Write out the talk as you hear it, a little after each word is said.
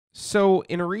So,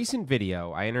 in a recent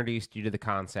video, I introduced you to the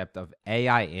concept of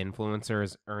AI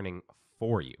influencers earning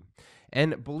for you.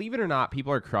 And believe it or not,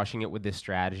 people are crushing it with this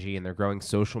strategy and they're growing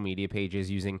social media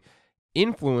pages using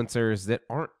influencers that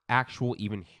aren't actual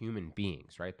even human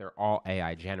beings, right? They're all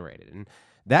AI generated. And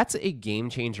that's a game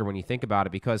changer when you think about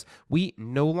it because we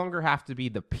no longer have to be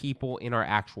the people in our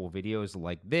actual videos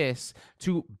like this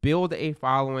to build a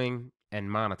following and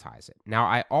monetize it. Now,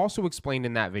 I also explained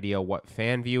in that video what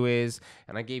fan view is,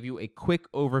 and I gave you a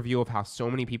quick overview of how so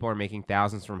many people are making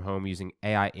thousands from home using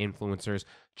AI influencers,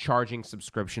 charging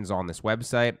subscriptions on this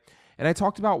website. And I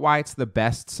talked about why it's the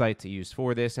best site to use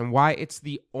for this and why it's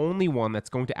the only one that's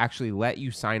going to actually let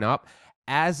you sign up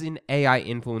as an AI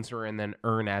influencer and then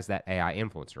earn as that AI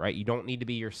influencer, right? You don't need to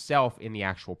be yourself in the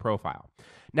actual profile.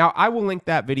 Now, I will link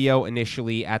that video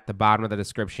initially at the bottom of the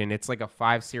description. It's like a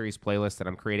 5-series playlist that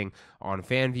I'm creating on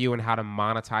FanView and how to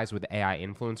monetize with AI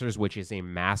influencers, which is a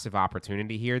massive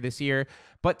opportunity here this year.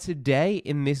 But today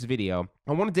in this video,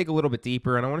 I want to dig a little bit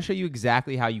deeper and I want to show you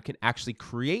exactly how you can actually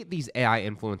create these AI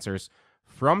influencers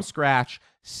from scratch,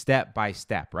 step by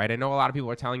step, right? I know a lot of people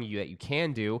are telling you that you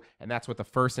can do, and that's what the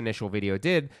first initial video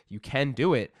did. You can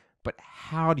do it, but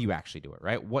how do you actually do it,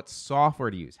 right? What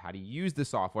software to use, how to use the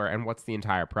software, and what's the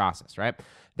entire process, right?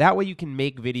 That way you can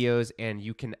make videos and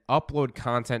you can upload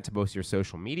content to both your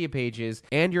social media pages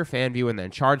and your fan view and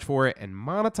then charge for it and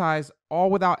monetize all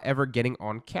without ever getting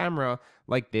on camera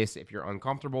like this if you're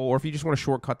uncomfortable or if you just want to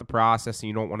shortcut the process and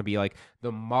you don't want to be like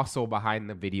the muscle behind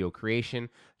the video creation.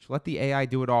 Just let the AI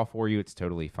do it all for you. It's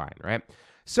totally fine, right?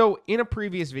 So in a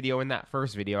previous video, in that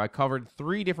first video, I covered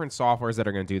 3 different softwares that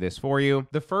are going to do this for you.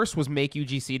 The first was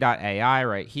makeugc.ai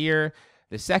right here.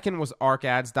 The second was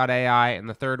arcads.ai, and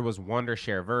the third was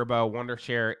Wondershare Verbo.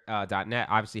 Wondershare.net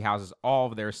obviously houses all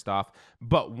of their stuff,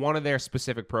 but one of their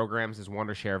specific programs is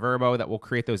Wondershare Verbo that will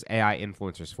create those AI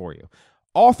influencers for you.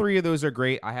 All 3 of those are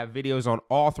great. I have videos on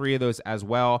all 3 of those as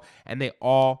well, and they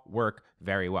all work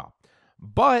very well.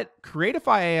 But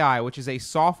Creatify AI, which is a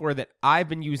software that I've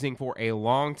been using for a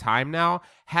long time now,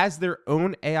 has their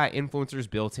own AI influencers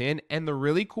built in. And the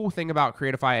really cool thing about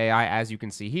Creatify AI, as you can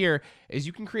see here, is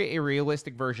you can create a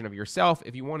realistic version of yourself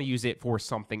if you want to use it for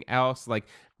something else like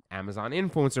Amazon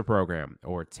influencer program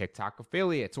or TikTok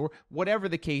affiliates or whatever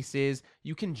the case is.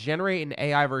 You can generate an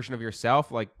AI version of yourself.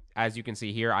 Like, as you can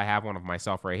see here, I have one of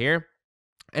myself right here.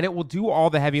 And it will do all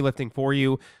the heavy lifting for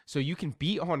you so you can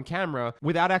be on camera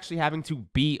without actually having to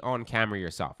be on camera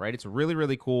yourself, right? It's really,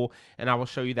 really cool, and I will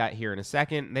show you that here in a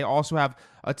second. They also have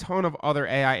a ton of other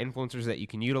AI influencers that you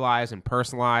can utilize and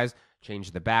personalize,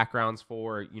 change the backgrounds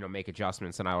for, make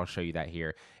adjustments, and I will show you that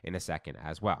here in a second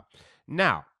as well.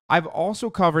 Now, I've also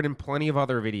covered in plenty of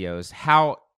other videos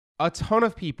how a ton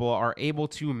of people are able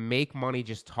to make money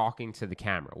just talking to the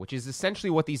camera, which is essentially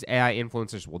what these AI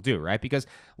influencers will do, right? Because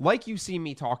like you see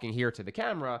me talking here to the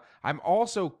camera, I'm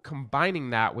also combining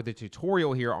that with a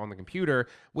tutorial here on the computer,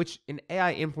 which an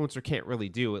AI influencer can't really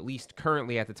do, at least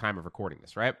currently at the time of recording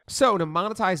this, right? So to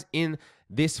monetize in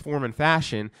this form and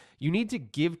fashion, you need to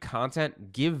give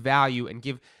content, give value, and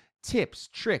give tips,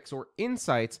 tricks, or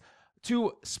insights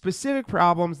to specific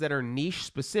problems that are niche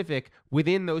specific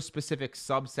within those specific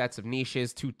subsets of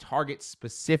niches to target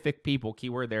specific people,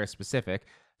 keyword there, specific,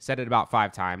 said it about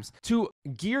 5 times, to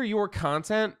gear your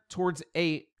content towards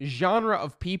a genre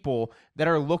of people that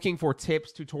are looking for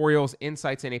tips, tutorials,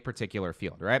 insights in a particular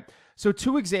field, right? So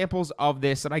 2 examples of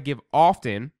this that I give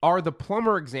often are the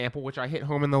plumber example, which I hit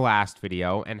home in the last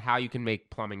video, and how you can make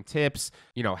plumbing tips,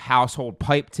 household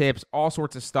pipe tips, all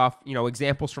sorts of stuff,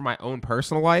 examples from my own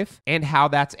personal life, and how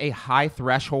that's a high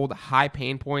threshold, high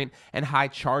pain point, and high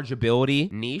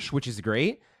chargeability niche, which is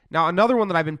great. Now, another one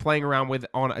that I've been playing around with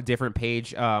on a different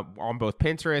page on both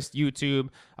Pinterest, YouTube,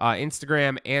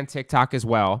 Instagram, and TikTok as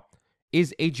well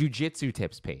is a jujitsu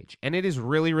tips page. And it is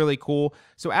really, really cool.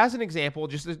 So as an example,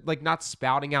 just like not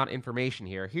spouting out information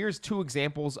here, here's 2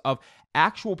 examples of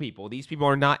actual people. These people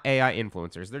are not AI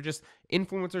influencers. They're just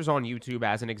influencers on YouTube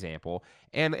as an example.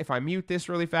 And if I mute this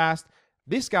really fast,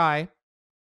 this guy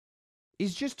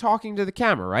is just talking to the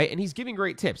camera, right? And he's giving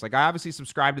great tips. Like, I obviously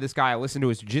subscribe to this guy. I listen to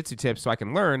his jiu-jitsu tips so I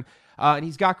can learn, and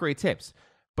he's got great tips.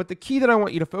 But the key that I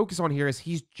want you to focus on here is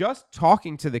he's just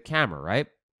talking to the camera, right?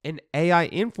 An AI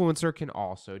influencer can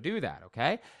also do that,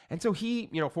 okay? And so he,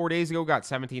 4 days ago got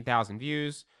 17,000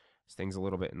 views. This thing's a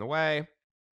little bit in the way.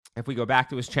 If we go back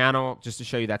to his channel, just to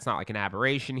show you that's not like an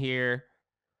aberration here,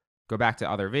 go back to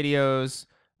other videos.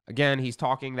 Again, he's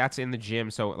talking, that's in the gym,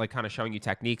 so like kind of showing you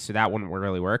techniques, so that wouldn't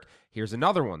really work. Here's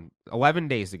another one, 11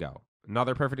 days ago.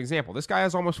 Another perfect example. This guy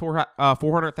has almost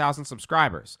 400,000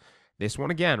 subscribers. This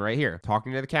one again, right here,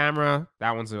 talking to the camera.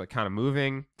 That one's kind of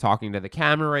moving, talking to the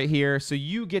camera right here. So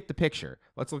you get the picture.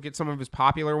 Let's look at some of his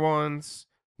popular ones.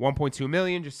 1.2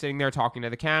 million, just sitting there talking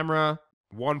to the camera.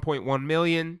 1.1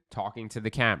 million, talking to the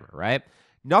camera, right?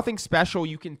 Nothing special.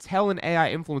 You can tell an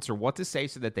AI influencer what to say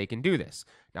so that they can do this.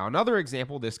 Now, another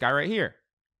example, this guy right here.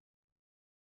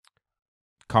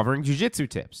 Covering jiu-jitsu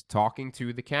tips, talking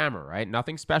to the camera, right?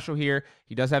 Nothing special here.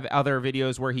 He does have other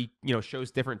videos where he, shows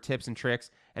different tips and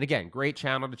tricks. And again, great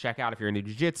channel to check out if you're into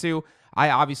jiu-jitsu. I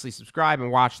obviously subscribe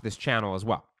and watch this channel as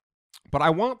well. But I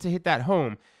want to hit that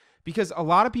home because a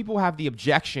lot of people have the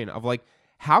objection of like,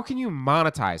 how can you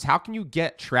monetize? How can you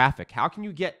get traffic? How can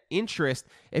you get interest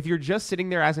if you're just sitting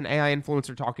there as an AI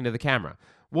influencer talking to the camera?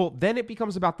 Well, then it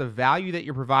becomes about the value that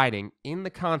you're providing in the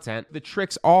content, the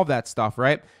tricks, all of that stuff,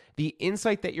 right? The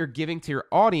insight that you're giving to your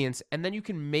audience, and then you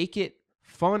can make it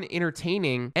fun,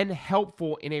 entertaining, and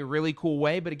helpful in a really cool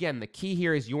way. But again, the key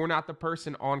here is you're not the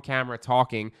person on camera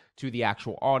talking to the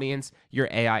actual audience. Your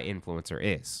AI influencer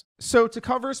is. So to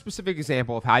cover a specific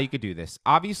example of how you could do this,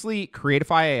 obviously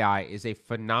Creatify AI is a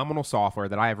phenomenal software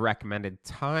that I have recommended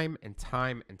time and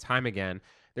time and time again.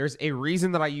 There's a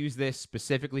reason that I use this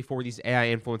specifically for these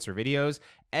AI influencer videos.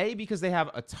 A, because they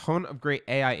have a ton of great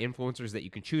AI influencers that you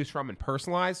can choose from and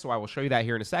personalize. So I will show you that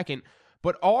here in a second.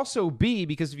 But also B,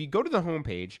 because if you go to the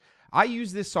homepage, I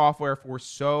use this software for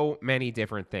so many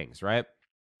different things, right?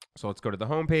 So let's go to the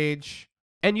homepage.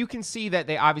 And you can see that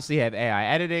they obviously have AI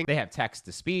editing, they have text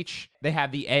to speech, they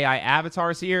have the AI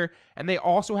avatars here, and they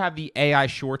also have the AI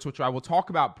shorts, which I will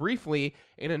talk about briefly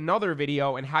in another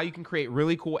video, and how you can create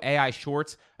really cool AI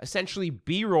shorts, essentially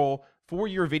B-roll for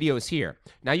your videos here.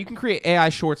 Now you can create AI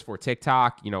shorts for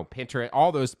TikTok, Pinterest,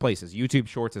 all those places, YouTube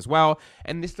shorts as well,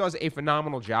 and this does a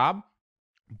phenomenal job.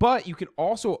 But you can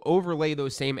also overlay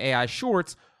those same AI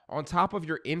shorts on top of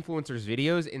your influencers'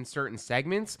 videos in certain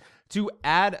segments to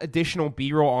add additional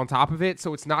B-roll on top of it.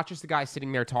 So it's not just the guy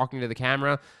sitting there talking to the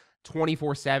camera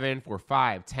 24/7 for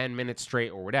 5-10 minutes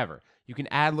straight or whatever. You can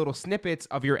add little snippets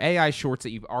of your AI shorts that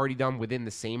you've already done within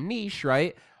the same niche,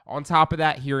 right? On top of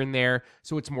that here and there.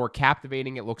 So it's more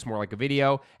captivating. It looks more like a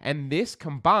video. And this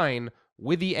combined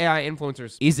with the AI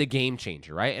influencers is a game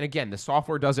changer, right? And again, the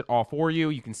software does it all for you.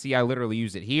 You can see I literally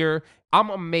use it here. I'm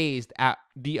amazed at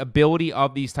the ability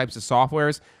of these types of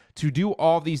softwares to do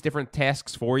all these different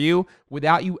tasks for you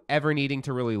without you ever needing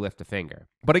to really lift a finger.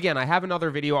 But again, I have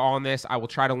another video on this. I will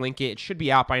try to link it. It should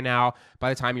be out by now by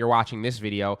the time you're watching this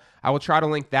video. I will try to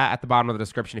link that at the bottom of the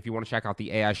description if you want to check out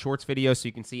the AI Shorts video so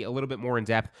you can see a little bit more in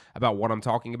depth about what I'm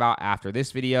talking about after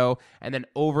this video, and then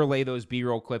overlay those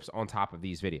B-roll clips on top of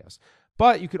these videos.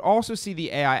 But you could also see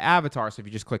the AI avatar. So if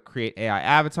you just click Create AI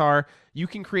Avatar, you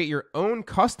can create your own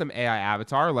custom AI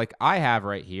avatar like I have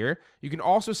right here. You can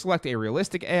also select a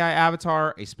realistic AI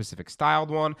avatar, a specific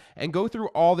styled one, and go through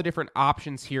all the different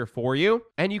options here for you.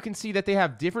 And you can see that they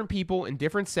have different people in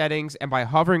different settings, and by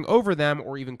hovering over them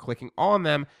or even clicking on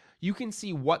them, you can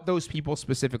see what those people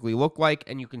specifically look like,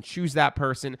 and you can choose that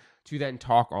person to then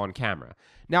talk on camera.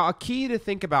 Now, a key to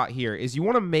think about here is you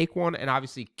want to make one and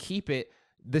obviously keep it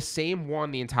the same one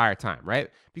the entire time,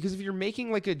 right? Because if you're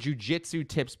making like a jujitsu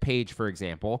tips page, for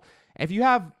example, if you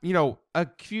have, a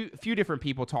few different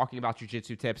people talking about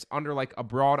jujitsu tips under like a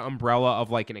broad umbrella of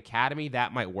like an academy,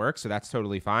 that might work. So that's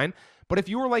totally fine. But if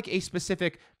you were like a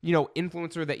specific,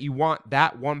 influencer that you want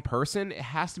that one person, it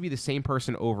has to be the same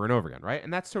person over and over again, right?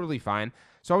 And that's totally fine.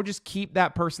 So I would just keep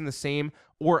that person the same,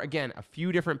 or again, a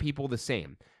few different people the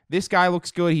same. This guy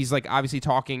looks good. He's like obviously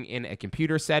talking in a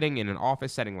computer setting, in an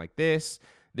office setting like this.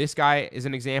 This guy is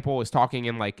an example, is talking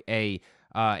in like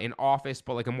an office,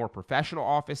 but like a more professional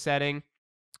office setting.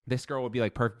 This girl would be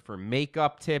like perfect for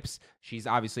makeup tips. She's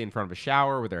obviously in front of a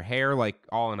shower with her hair like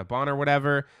all in a bun or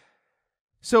whatever.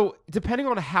 So depending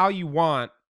on how you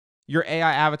want your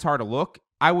AI avatar to look,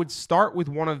 I would start with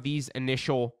one of these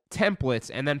initial templates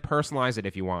and then personalize it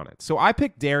if you want it. So I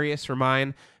picked Darius for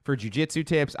mine for jiu-jitsu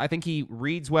tips. I think he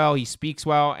reads well, he speaks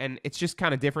well, and it's just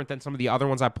kind of different than some of the other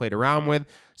ones I've played around with.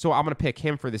 So I'm going to pick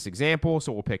him for this example.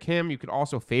 So we'll pick him. You could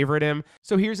also favorite him.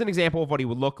 So here's an example of what he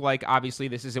would look like. Obviously,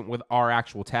 this isn't with our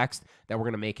actual text that we're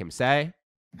going to make him say.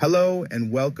 Hello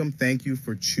and welcome. Thank you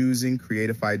for choosing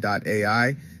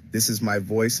Creatify.ai. This is my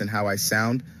voice and how I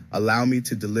sound. Allow me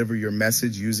to deliver your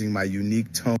message using my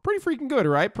unique tone. Pretty freaking good,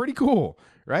 right? Pretty cool,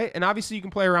 right? And obviously you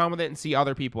can play around with it and see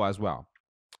other people as well.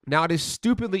 Now, it is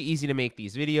stupidly easy to make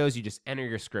these videos. You just enter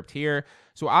your script here.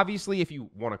 So obviously, if you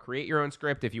want to create your own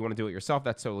script, if you want to do it yourself,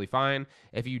 that's totally fine.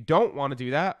 If you don't want to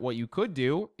do that, what you could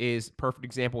do is, perfect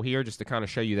example here, just to kind of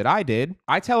show you that I did.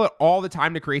 I tell it all the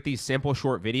time to create these simple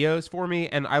short videos for me.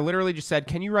 And I literally just said,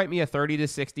 can you write me a 30 to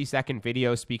 60 second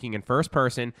video speaking in first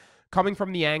person, coming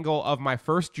from the angle of my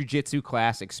first jiu-jitsu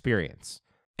class experience.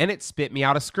 And it spit me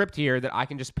out a script here that I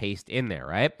can just paste in there,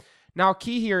 right? Now,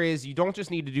 key here is you don't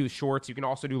just need to do shorts. You can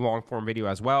also do long-form video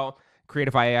as well.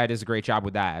 Creatify AI does a great job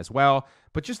with that as well.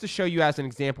 But just to show you as an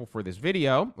example for this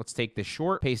video, let's take this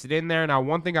short, paste it in there. Now,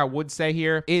 one thing I would say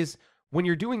here is when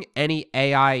you're doing any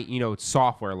AI,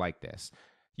 software like this,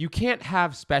 you can't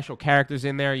have special characters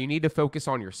in there. You need to focus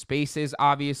on your spaces,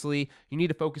 obviously. You need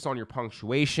to focus on your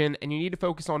punctuation, and you need to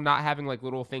focus on not having like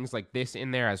little things like this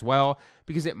in there as well,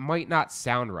 because it might not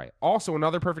sound right. Also,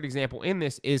 another perfect example in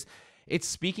this is it's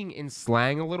speaking in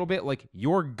slang a little bit, like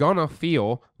you're gonna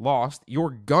feel lost,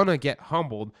 you're gonna get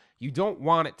humbled. You don't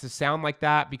want it to sound like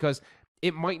that because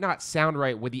it might not sound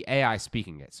right with the AI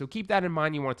speaking it. So keep that in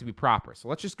mind. You want it to be proper. So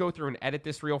let's just go through and edit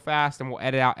this real fast, and we'll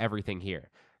edit out everything here.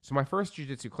 So my first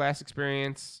jiu-jitsu class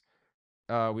experience,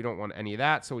 we don't want any of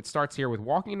that. So it starts here with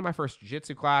walking into my first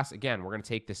jiu-jitsu class. Again, we're going to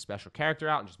take this special character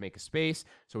out and just make a space.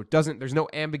 So there's no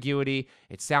ambiguity.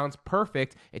 It sounds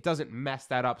perfect. It doesn't mess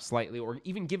that up slightly or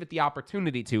even give it the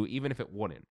opportunity to, even if it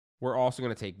wouldn't. We're also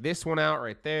going to take this one out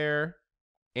right there.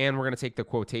 And we're going to take the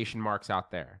quotation marks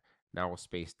out there. Now we'll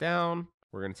space down.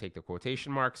 We're going to take the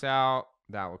quotation marks out.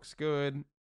 That looks good.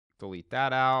 Delete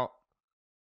that out.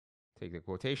 Take the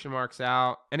quotation marks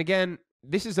out. And again,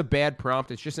 this is a bad prompt.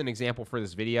 It's just an example for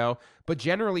this video. But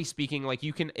generally speaking, like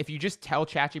if you just tell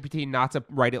ChatGPT not to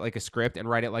write it like a script and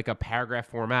write it like a paragraph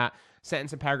format,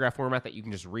 sentence and paragraph format that you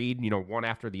can just read, one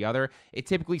after the other, it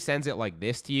typically sends it like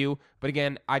this to you. But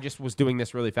again, I just was doing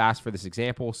this really fast for this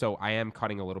example, so I am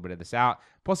cutting a little bit of this out.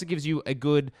 Plus, it gives you a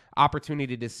good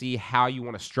opportunity to see how you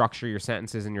want to structure your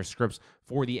sentences and your scripts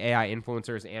for the AI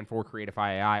influencers and for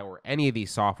Creatify AI or any of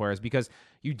these softwares, because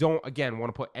you don't, again,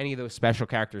 want to put any of those special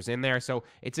characters in there. So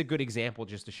it's a good example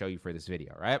just to show you for this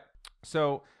video, right?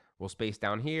 So we'll space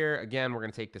down here. Again, we're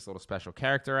going to take this little special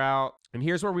character out. And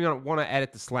here's where we want to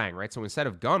edit the slang, right? So instead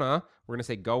of gonna, we're going to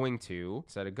say going to.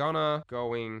 Instead of gonna,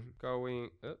 going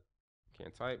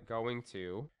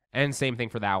to. And same thing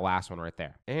for that last one right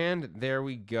there. And there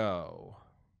we go.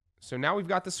 So now we've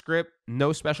got the script,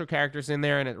 no special characters in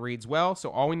there, and it reads well.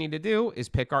 So all we need to do is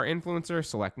pick our influencer,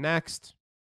 select next,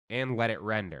 and let it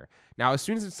render. Now, as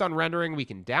soon as it's done rendering, we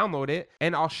can download it,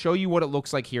 and I'll show you what it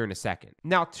looks like here in a second.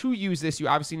 Now, to use this, you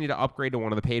obviously need to upgrade to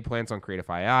one of the paid plans on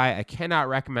Creatify AI. I cannot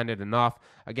recommend it enough.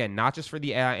 Again, not just for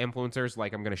the AI influencers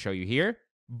like I'm going to show you here,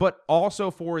 but also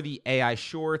for the AI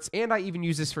shorts. And I even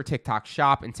use this for TikTok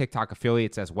Shop and TikTok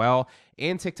affiliates as well,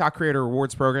 and TikTok Creator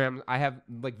Rewards programs. I have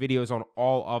like videos on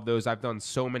all of those. I've done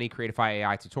so many Creatify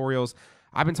AI tutorials.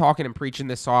 I've been talking and preaching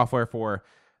this software for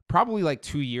probably like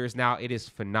 2 years now. It is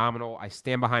phenomenal. I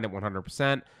stand behind it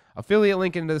 100%. Affiliate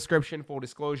link in the description, full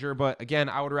disclosure. But again,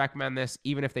 I would recommend this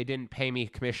even if they didn't pay me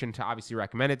commission to obviously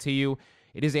recommend it to you.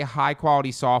 It is a high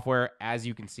quality software, as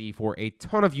you can see, for a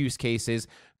ton of use cases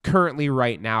currently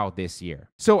right now this year.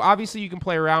 So obviously you can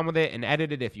play around with it and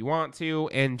edit it if you want to.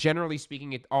 And generally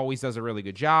speaking, it always does a really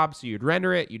good job. So you'd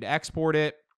render it, you'd export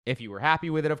it if you were happy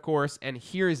with it, of course. And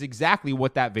here is exactly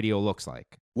what that video looks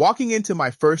like. Walking into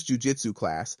my first jiu-jitsu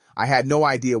class, I had no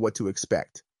idea what to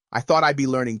expect. I thought I'd be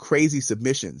learning crazy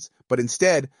submissions, but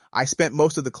instead, I spent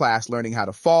most of the class learning how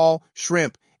to fall,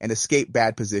 shrimp, and escape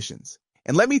bad positions.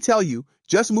 And let me tell you,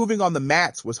 just moving on the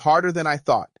mats was harder than I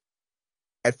thought.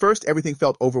 At first, everything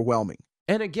felt overwhelming.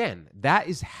 And again, that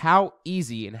is how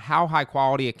easy and how high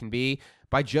quality it can be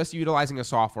by just utilizing a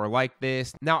software like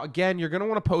this. Now, again, you're going to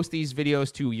want to post these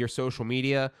videos to your social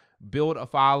media, build a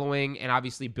following, and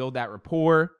obviously build that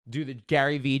rapport. Do the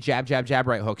Gary V jab, jab, jab,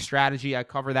 right hook strategy. I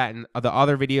cover that in the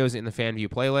other videos in the fan view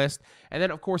playlist. And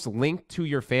then, of course, link to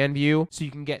your fan view so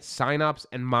you can get signups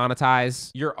and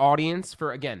monetize your audience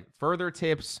for, again, further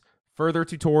tips, further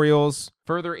tutorials,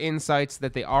 further insights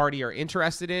that they already are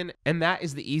interested in. And that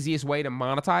is the easiest way to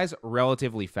monetize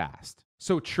relatively fast.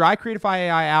 So try Creatify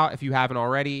AI out if you haven't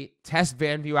already. Test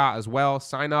VanView out as well.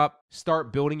 Sign up.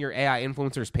 Start building your AI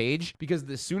influencers page, because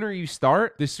the sooner you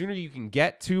start, the sooner you can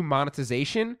get to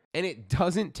monetization. And it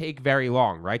doesn't take very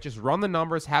long, right? Just run the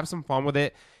numbers, have some fun with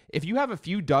it. If you have a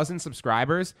few dozen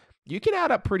subscribers, you can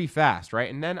add up pretty fast, right?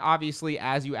 And then obviously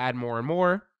as you add more and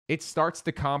more, it starts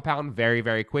to compound very,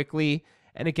 very quickly,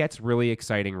 and it gets really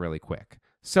exciting really quick.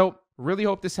 So really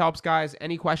hope this helps, guys.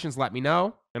 Any questions, let me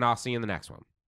know, and I'll see you in the next one.